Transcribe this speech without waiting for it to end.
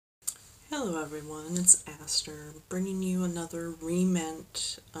Hello everyone, it's Aster, bringing you another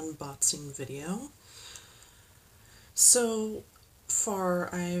Re-Ment unboxing video. So far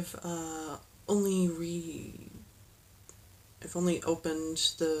I've only opened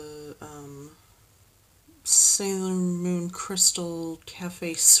the Sailor Moon Crystal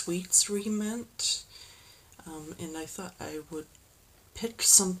Cafe Sweets Re-Ment, and I thought I would pick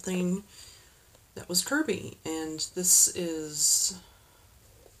something that was Kirby, and this is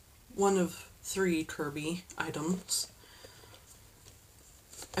one of 3 Kirby items.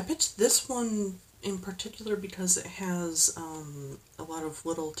 I picked this one in particular because it has a lot of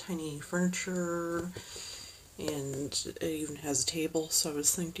little tiny furniture, and it even has a table, so I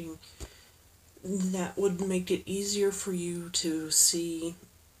was thinking that would make it easier for you to see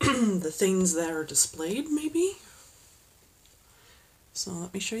the things that are displayed, maybe? So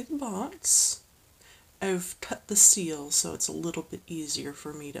let me show you the box. I've cut the seal so it's a little bit easier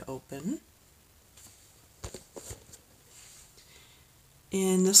for me to open.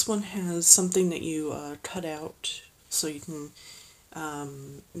 And this one has something that you cut out so you can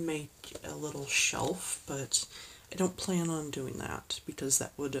make a little shelf, but I don't plan on doing that because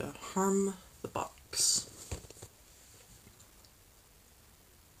that would harm the box.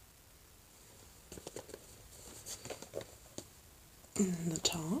 And the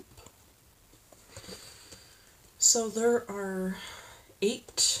top. So there are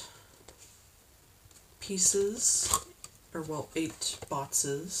 8 pieces, or well, 8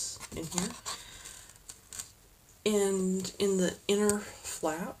 boxes in here. And in the inner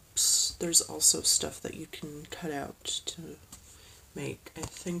flaps, there's also stuff that you can cut out to make. I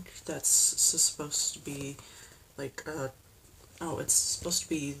think that's supposed to be like oh, it's supposed to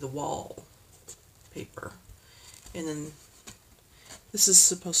be the wall paper. And then this is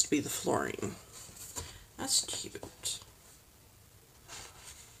supposed to be the flooring. That's cute.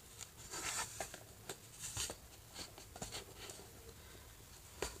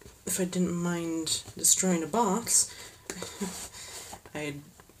 If I didn't mind destroying a box, I'd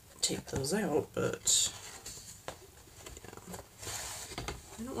take those out, but yeah,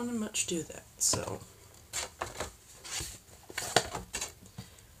 I don't want to much do that, so.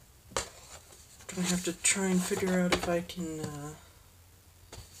 Do I have to try and figure out if I can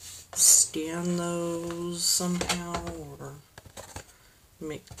scan those somehow, or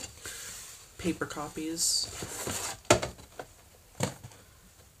make paper copies?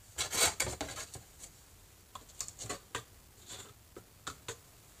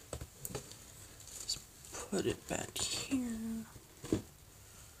 Just put it back here.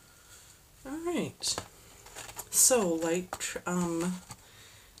 Alright, so like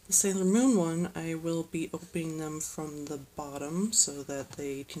the Sailor Moon one, I will be opening them from the bottom so that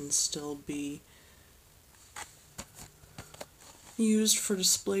they can still be used for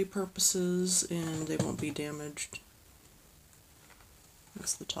display purposes and they won't be damaged.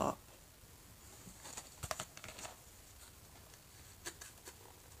 That's the top.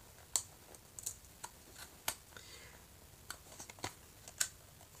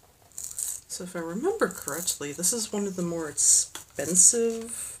 So if I remember correctly, this is one of the more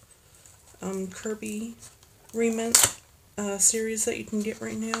expensive Kirby Re-Ment series that you can get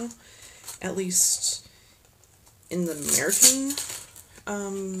right now, at least in the American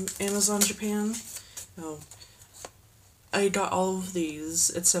Amazon Japan. Oh, I got all of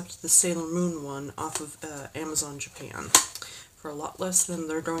these except the Sailor Moon one off of Amazon Japan for a lot less than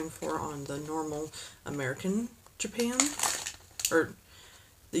they're going for on the normal American Japan, or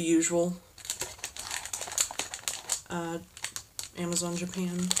the usual Amazon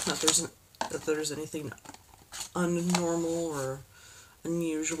Japan. Not that there's anything unnormal or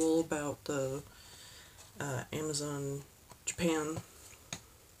unusual about the Amazon Japan.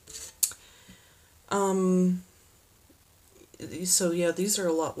 So yeah, these are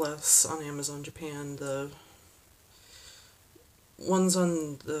a lot less on Amazon Japan. The ones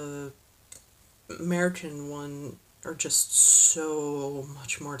on the American one are just so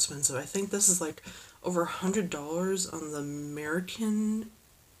much more expensive. I think this is like over $100 on the American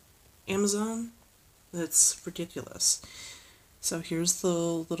Amazon. That's ridiculous. So here's the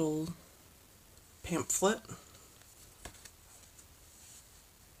little pamphlet.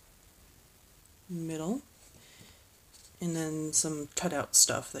 Middle. And then some cutout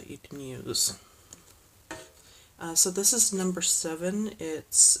stuff that you can use. So this is number 7.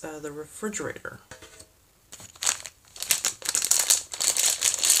 It's the refrigerator.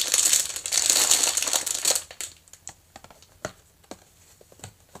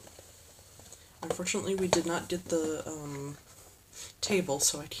 Unfortunately, we did not get the table,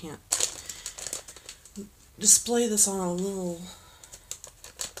 so I can't display this on a little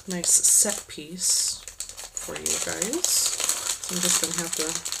nice set piece for you guys. So I'm just going to have to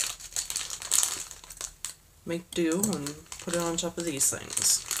make do and put it on top of these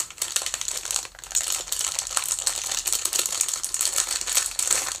things.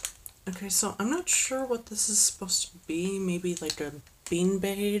 Okay, so I'm not sure what this is supposed to be. Maybe like a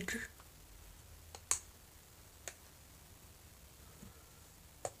beanbag.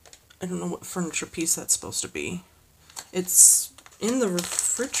 I don't know what furniture piece that's supposed to be. It's in the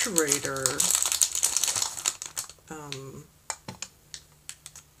refrigerator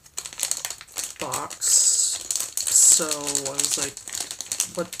box, so I was like,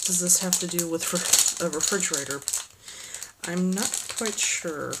 what does this have to do with a refrigerator? I'm not quite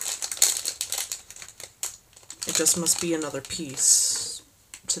sure. It just must be another piece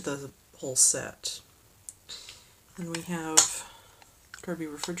to the whole set. And we have Kirby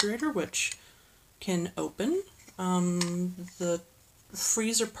refrigerator, which can open. The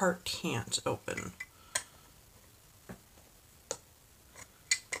freezer part can't open.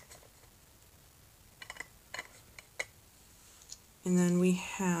 And then we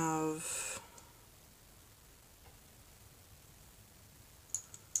have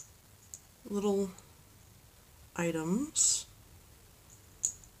little items.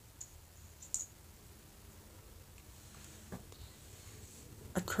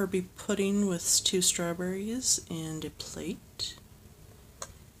 A Kirby pudding with 2 strawberries and a plate.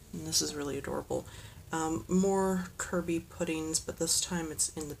 And this is really adorable. More Kirby puddings, but this time it's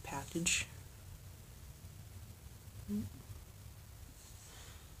in the package.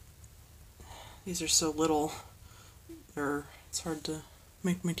 These are so little, it's hard to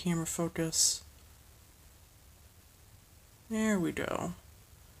make my camera focus. There we go.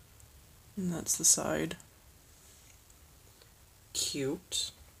 And that's the side.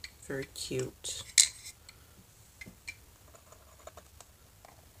 Cute. Very cute.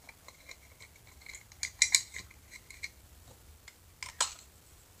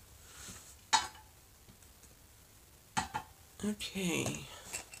 Okay,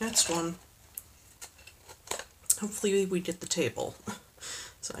 next one. Hopefully we get the table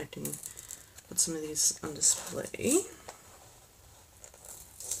so I can put some of these on display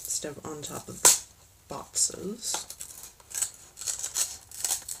instead of on top of the boxes.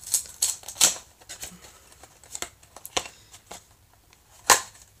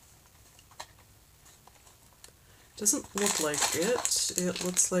 Doesn't look like it. It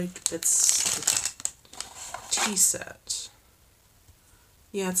looks like it's the tea set.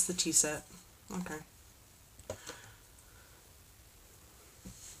 Yeah, it's the tea set. Okay.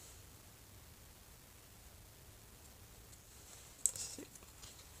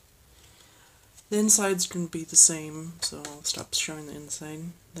 The inside's going to be the same, so I'll stop showing the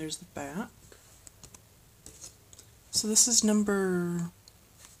inside. There's the back. So this is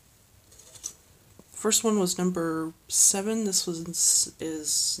first one was number 7, this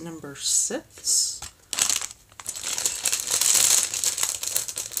is number 6.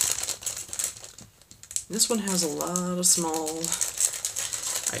 This one has a lot of small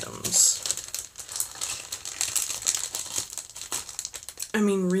items. I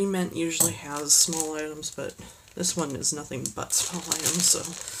mean, Re-Ment usually has small items, but this one is nothing but small items, so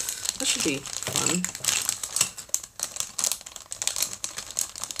that should be fun.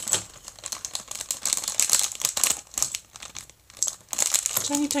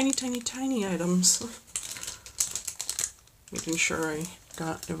 Tiny, tiny, tiny, tiny items. Making sure I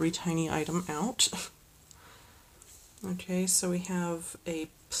got every tiny item out. Okay, so we have a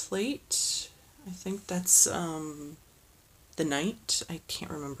plate. I think that's the knight. I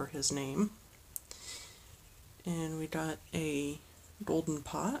can't remember his name. And we got a golden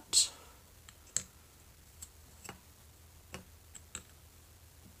pot.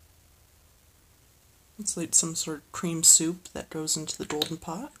 It's like some sort of cream soup that goes into the golden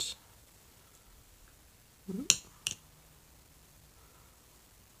pot.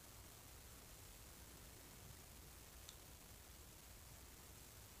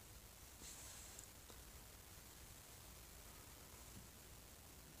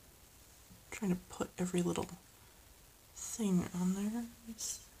 Trying to put every little thing on there.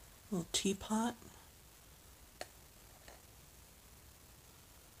 This little teapot.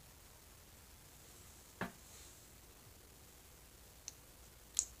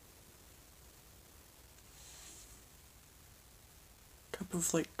 Cup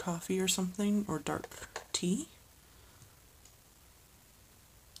of like coffee or something, or dark tea.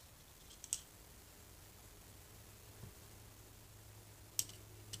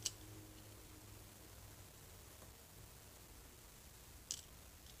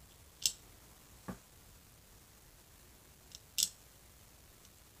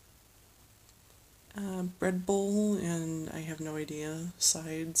 bread bowl, and I have no idea,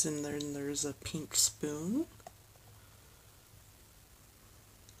 sides, and then there's a pink spoon.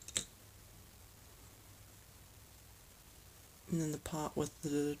 And then the pot with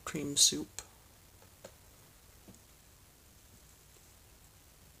the cream soup.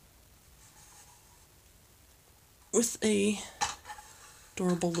 With a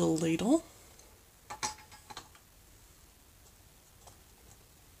adorable little ladle.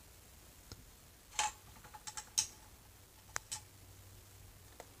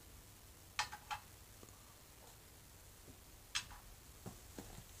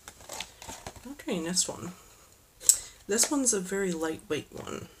 Okay, next one. This one's a very lightweight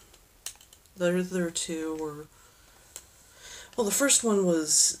one. The other two were, well, the first one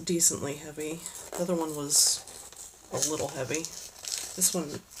was decently heavy. The other one was a little heavy. This one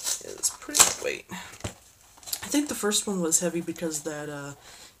is pretty lightweight. I think the first one was heavy because that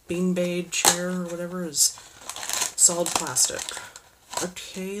beanbag chair or whatever is solid plastic.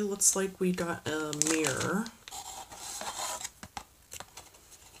 Okay, looks like we got a mirror.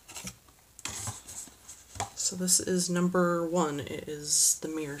 So this is number 1. It is the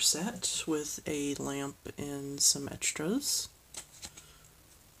mirror set with a lamp and some extras.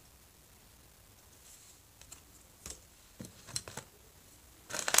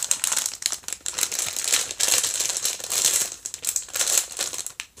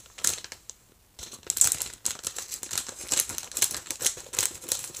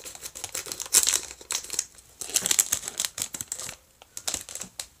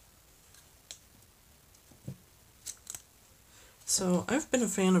 So I've been a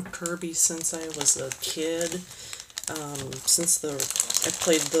fan of Kirby since I was a kid, since I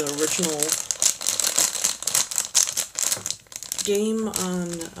played the original game on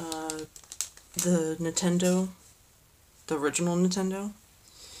the Nintendo, the original Nintendo.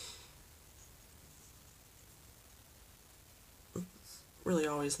 Really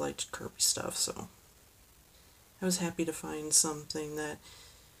always liked Kirby stuff, so I was happy to find something that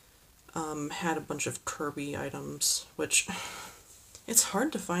had a bunch of Kirby items, which it's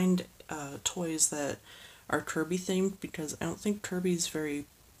hard to find toys that are Kirby themed because I don't think Kirby's very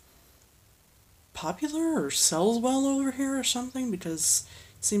popular or sells well over here or something, because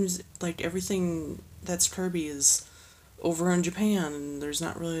it seems like everything that's Kirby is over in Japan and there's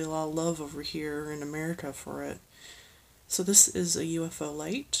not really a lot of love over here in America for it. So this is a UFO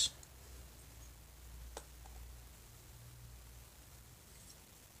light.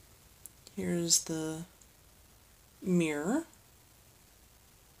 Here's the mirror.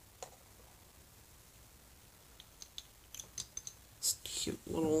 It's a cute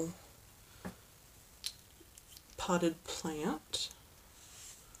little potted plant.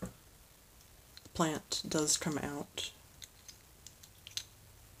 The plant does come out.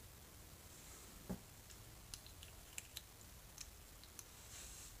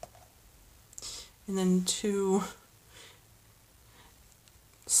 And then 2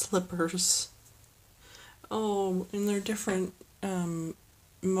 slippers. Oh, and they're different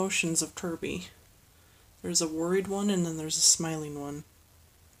emotions of Kirby. There's a worried one and then there's a smiling one.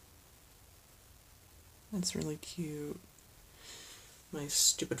 That's really cute. My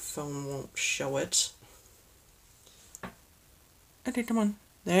stupid phone won't show it. Okay, come on.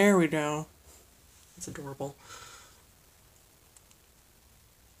 There we go. It's adorable.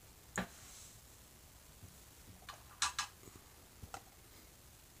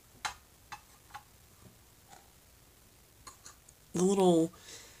 The little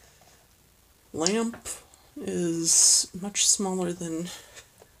lamp is much smaller than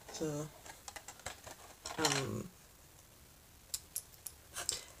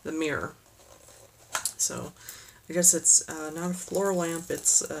the mirror. So I guess it's not a floor lamp,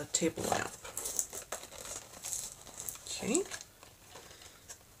 it's a table lamp. Okay,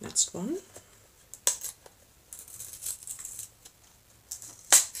 next one.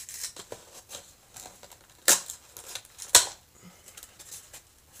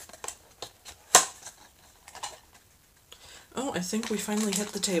 Oh, I think we finally hit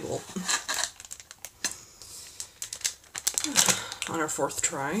the table. On our 4th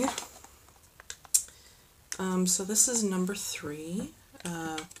try. So this is number 3,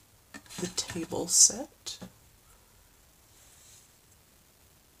 the table set.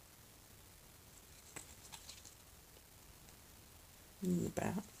 In the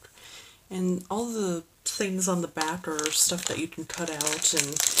back. And all the things on the back are stuff that you can cut out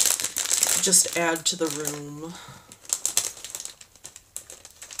and just add to the room.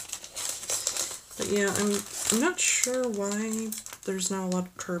 But yeah, I'm not sure why there's not a lot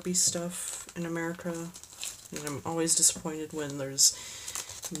of Kirby stuff in America. And I'm always disappointed when there's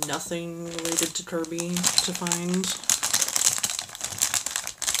nothing related to Kirby to find.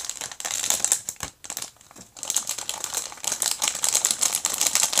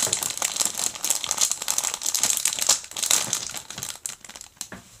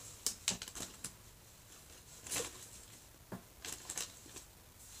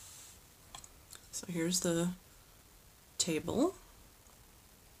 So here's the table.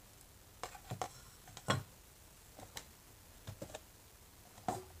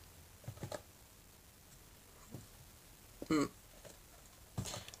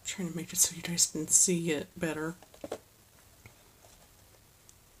 Trying to make it so you guys can see it better. A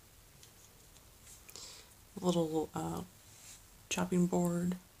little chopping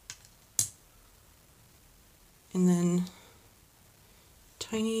board. And then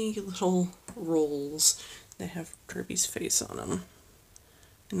tiny little rolls that have Kirby's face on them.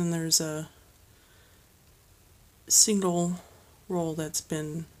 And then there's a single roll that's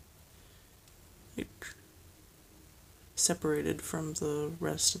been like separated from the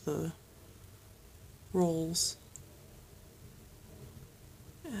rest of the rolls.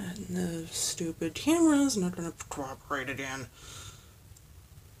 And the stupid camera's not going to cooperate again.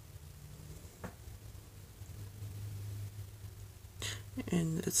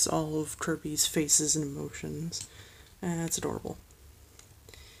 And it's all of Kirby's faces and emotions. It's adorable.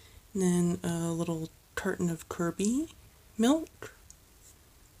 And then a little carton of Kirby milk.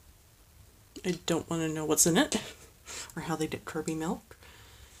 I don't want to know what's in it or how they did Kirby milk.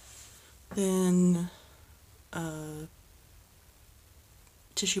 Then a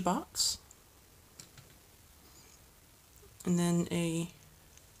tissue box. And then a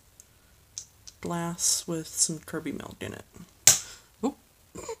glass with some Kirby milk in it. Oop.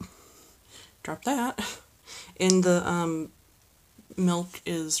 Drop that. And the milk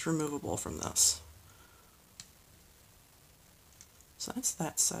is removable from this. So that's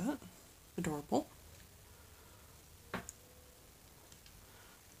that set. Adorable.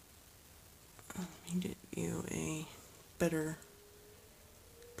 Let me give you a better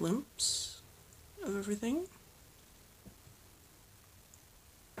glimpse of everything.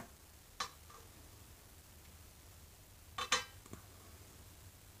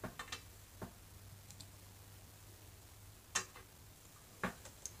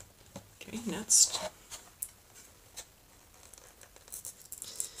 Okay, next.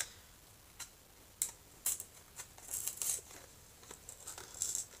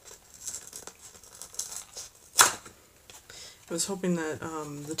 I was hoping that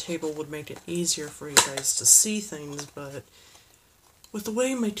the table would make it easier for you guys to see things, but with the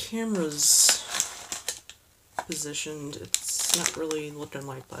way my camera's positioned, it's not really looking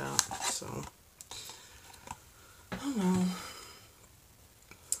like that, so oh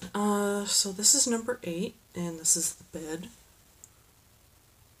well. So this is number 8, and this is the bed.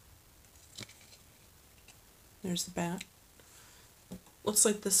 There's the back. Looks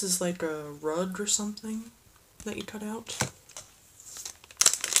like this is like a rug or something that you cut out.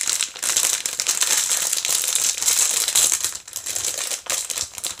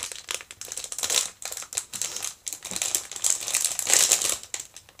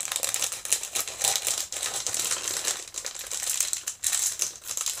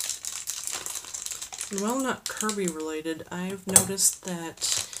 Well, not Kirby related, I've noticed that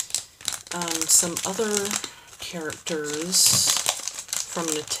some other characters from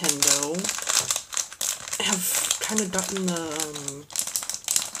Nintendo have kind of gotten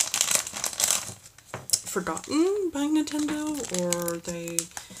forgotten by Nintendo, or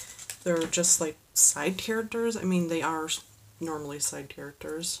they're just like side characters. I mean, they are normally side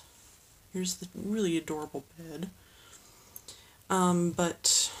characters. Here's the really adorable bed.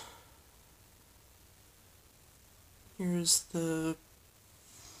 But here's the...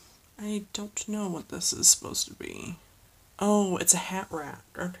 I don't know what this is supposed to be. Oh, it's a hat rack.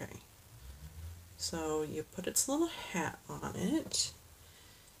 Okay. So you put its little hat on it,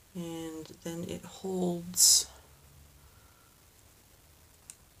 and then it holds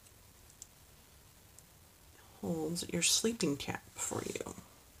your sleeping cap for you.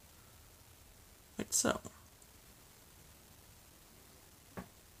 Like so.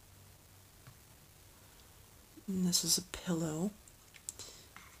 And this is a pillow.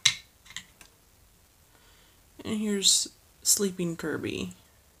 And here's Sleeping Kirby.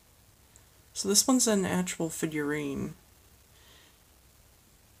 So this one's an actual figurine.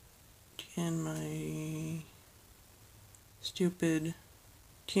 Can my stupid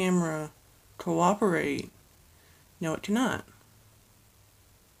camera cooperate? No, it cannot.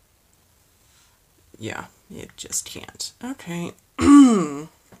 Yeah, it just can't. Okay. So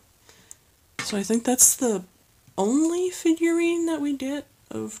I think that's the only figurine that we get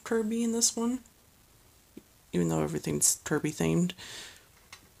of Kirby in this one, even though everything's Kirby themed.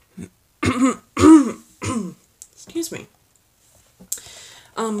 Excuse me.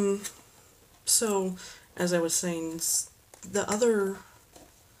 So, as I was saying, the other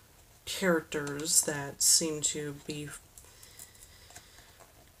characters that seem to be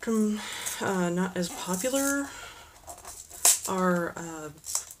not as popular are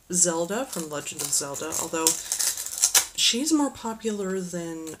Zelda from Legend of Zelda, although she's more popular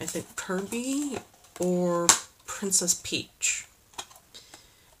than, I think, Kirby or Princess Peach.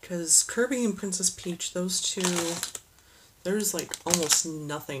 Because Kirby and Princess Peach, those two, there's like almost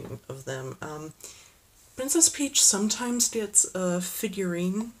nothing of them. Princess Peach sometimes gets a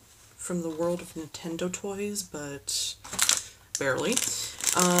figurine from the world of Nintendo toys, but barely,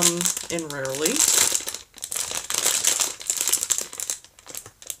 and rarely.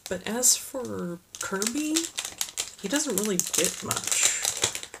 But as for Kirby, he doesn't really get much.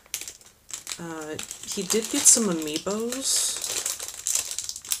 He did get some amiibos,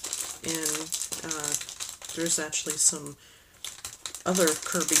 and there's actually some other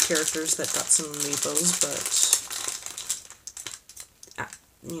Kirby characters that got some amiibos,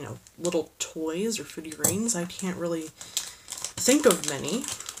 but, you know, little toys or figurines, I can't really think of many,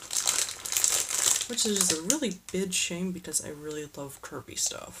 which is a really big shame because I really love Kirby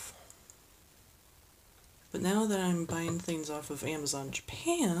stuff. But now that I'm buying things off of Amazon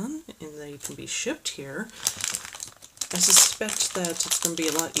Japan, and they can be shipped here, I suspect that it's going to be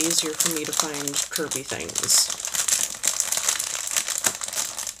a lot easier for me to find Kirby things.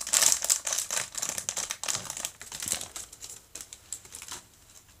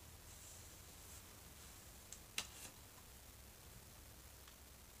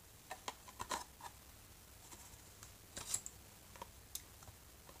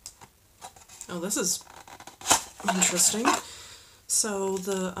 Oh, this is interesting. So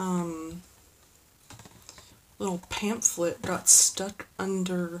the little pamphlet got stuck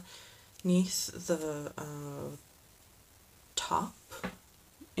underneath the top,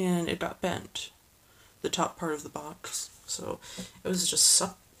 and it got bent, the top part of the box. So it was just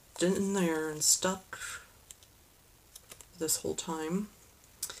sucked in there and stuck this whole time.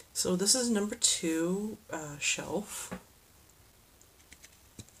 So this is number 2 shelf.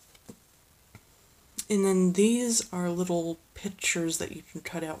 And then these are little pictures that you can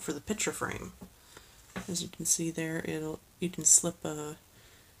cut out for the picture frame. As you can see there, you can slip them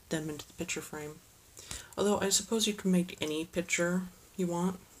into the picture frame. Although I suppose you can make any picture you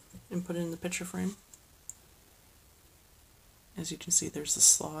want and put it in the picture frame. As you can see, there's the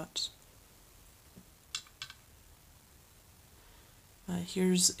slot.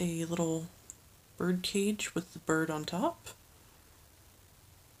 Here's a little bird cage with the bird on top.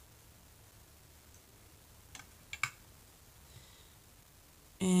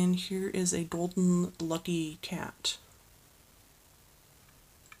 And here is a golden lucky cat.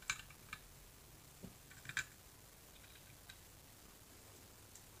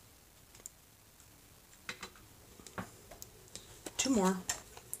 Two more.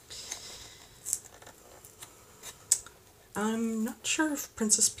 I'm not sure if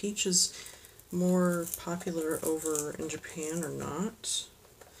Princess Peach is more popular over in Japan or not.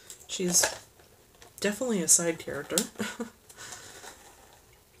 She's definitely a side character.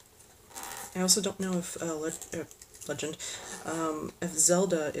 I also don't know if Legend, if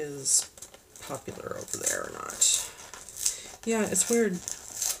Zelda is popular over there or not. Yeah, it's weird.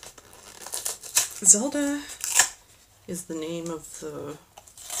 Zelda is the name of the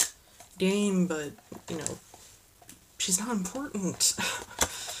game, but, you know, she's not important.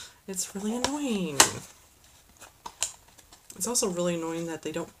 It's really annoying. It's also really annoying that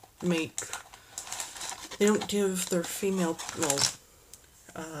they don't give their female,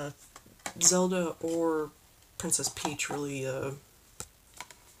 well, Zelda or Princess Peach really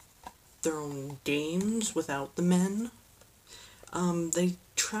their own games without the men. They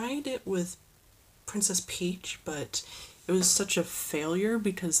tried it with Princess Peach, but it was such a failure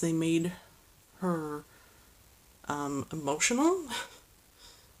because they made her emotional,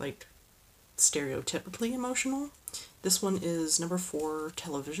 like stereotypically emotional. This one is number 4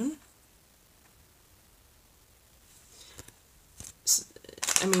 television.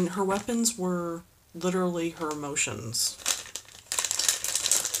 I mean, her weapons were literally her emotions.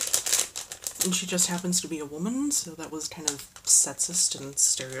 And she just happens to be a woman, so that was kind of sexist and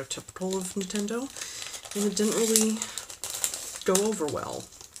stereotypical of Nintendo. And it didn't really go over well.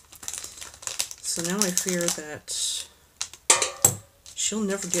 So now I fear that she'll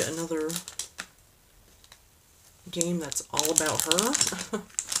never get another game that's all about her.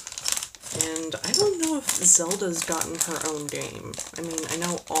 And I don't know if Zelda's gotten her own game. I mean, I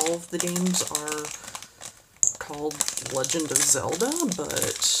know all of the games are called Legend of Zelda,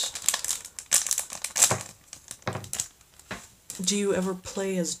 but do you ever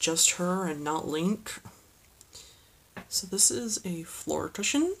play as just her and not Link? So this is a floor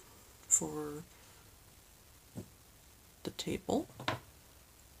cushion for the table.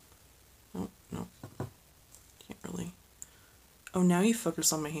 Oh, no. Can't really. Oh, now you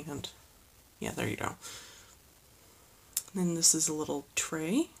focus on my hand. Yeah, there you go. Then this is a little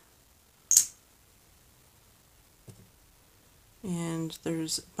tray. And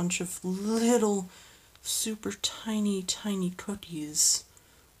there's a bunch of little super tiny cookies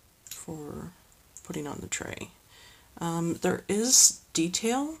for putting on the tray. There is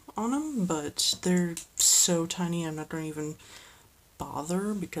detail on them, but they're so tiny I'm not going to even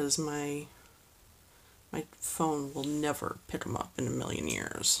bother because my phone will never pick them up in a million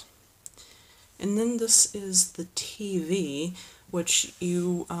years. And then this is the TV, which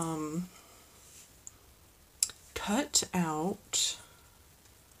you cut out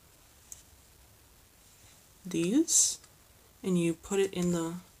these and you put it in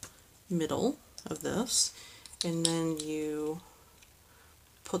the middle of this, and then you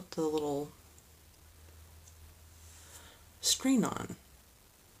put the little screen on.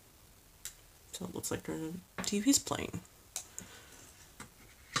 So it looks like the TV's playing.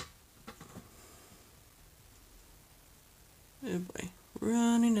 Oh boy,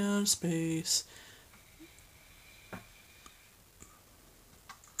 running out of space.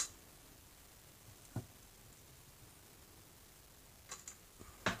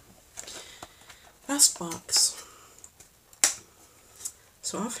 Last box.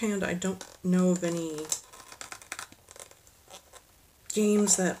 So offhand, I don't know of any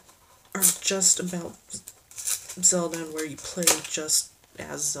games that are just about Zelda and where you play just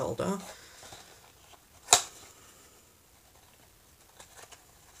as Zelda.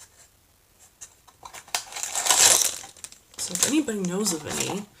 So if anybody knows of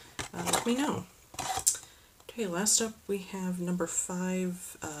any, let me know. Okay, last up we have number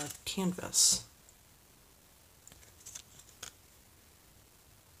 5, Canvas.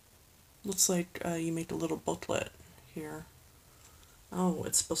 Looks like you make a little booklet here. Oh,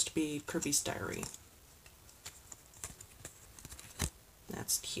 it's supposed to be Kirby's diary.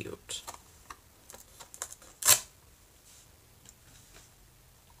 That's cute.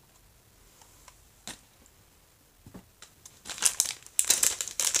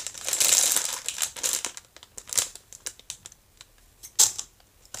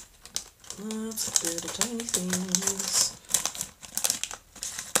 Lots of little tiny things.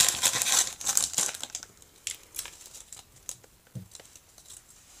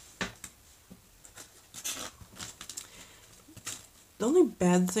 The only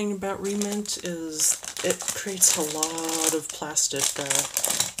bad thing about Re-Ment is it creates a lot of plastic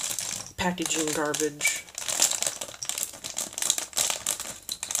packaging garbage.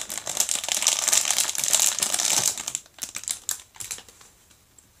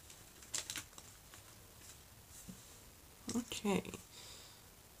 Okay,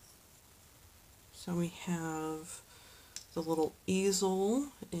 so we have the little easel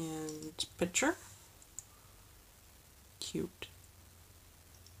and picture. Cute.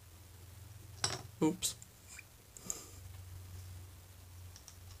 Oops.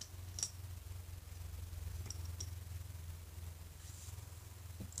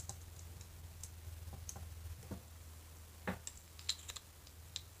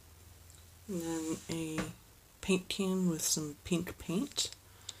 And then a paint can with some pink paint.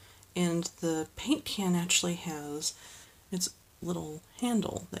 And the paint can actually has its little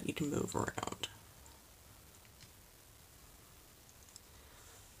handle that you can move around.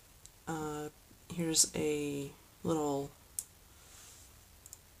 Here's a little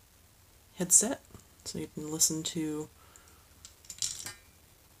headset so you can listen to,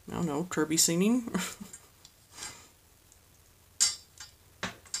 I don't know, Kirby singing.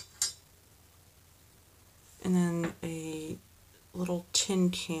 And then a little tin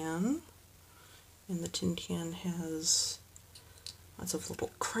can, and the tin can has lots of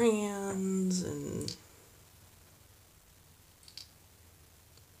little crayons and,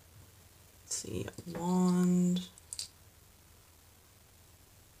 let's see, a wand.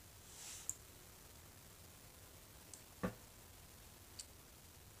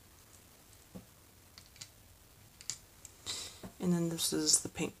 And then this is the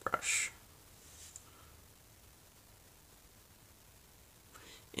paintbrush.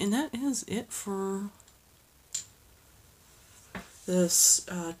 And that is it for this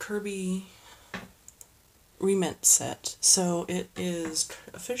Kirby Re-Ment set. So it is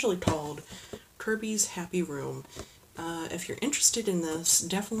officially called Kirby's Happy Room. If you're interested in this,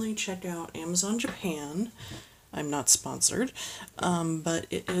 definitely check out Amazon Japan. I'm not sponsored, but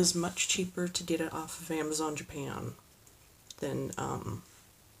it is much cheaper to get it off of Amazon Japan than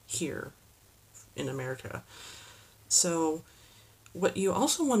here in America. So what you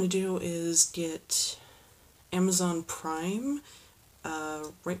also want to do is get Amazon Prime.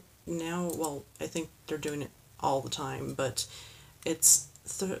 Right now, well, I think they're doing it all the time, but it's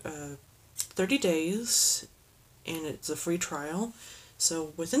 30 days and it's a free trial.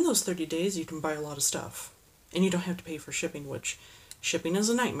 So within those 30 days, you can buy a lot of stuff. And you don't have to pay for shipping, which shipping is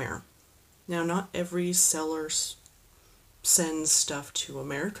a nightmare. Now, not every seller sends stuff to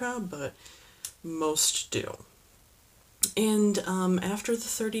America, but most do. And after the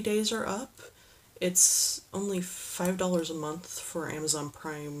 30 days are up, it's only $5 a month for Amazon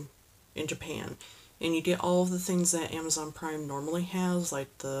Prime in Japan. And you get all of the things that Amazon Prime normally has,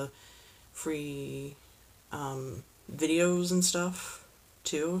 like the free videos and stuff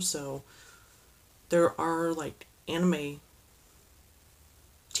too. So there are like anime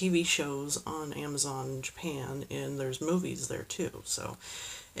TV shows on Amazon Japan, and there's movies there too. So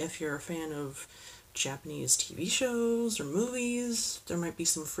if you're a fan of Japanese TV shows or movies, there might be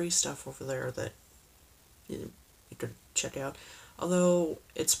some free stuff over there that you could check out. Although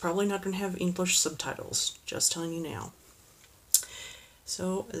it's probably not going to have English subtitles, just telling you now.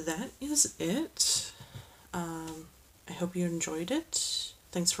 So that is it. I hope you enjoyed it.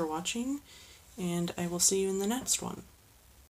 Thanks for watching, and I will see you in the next one.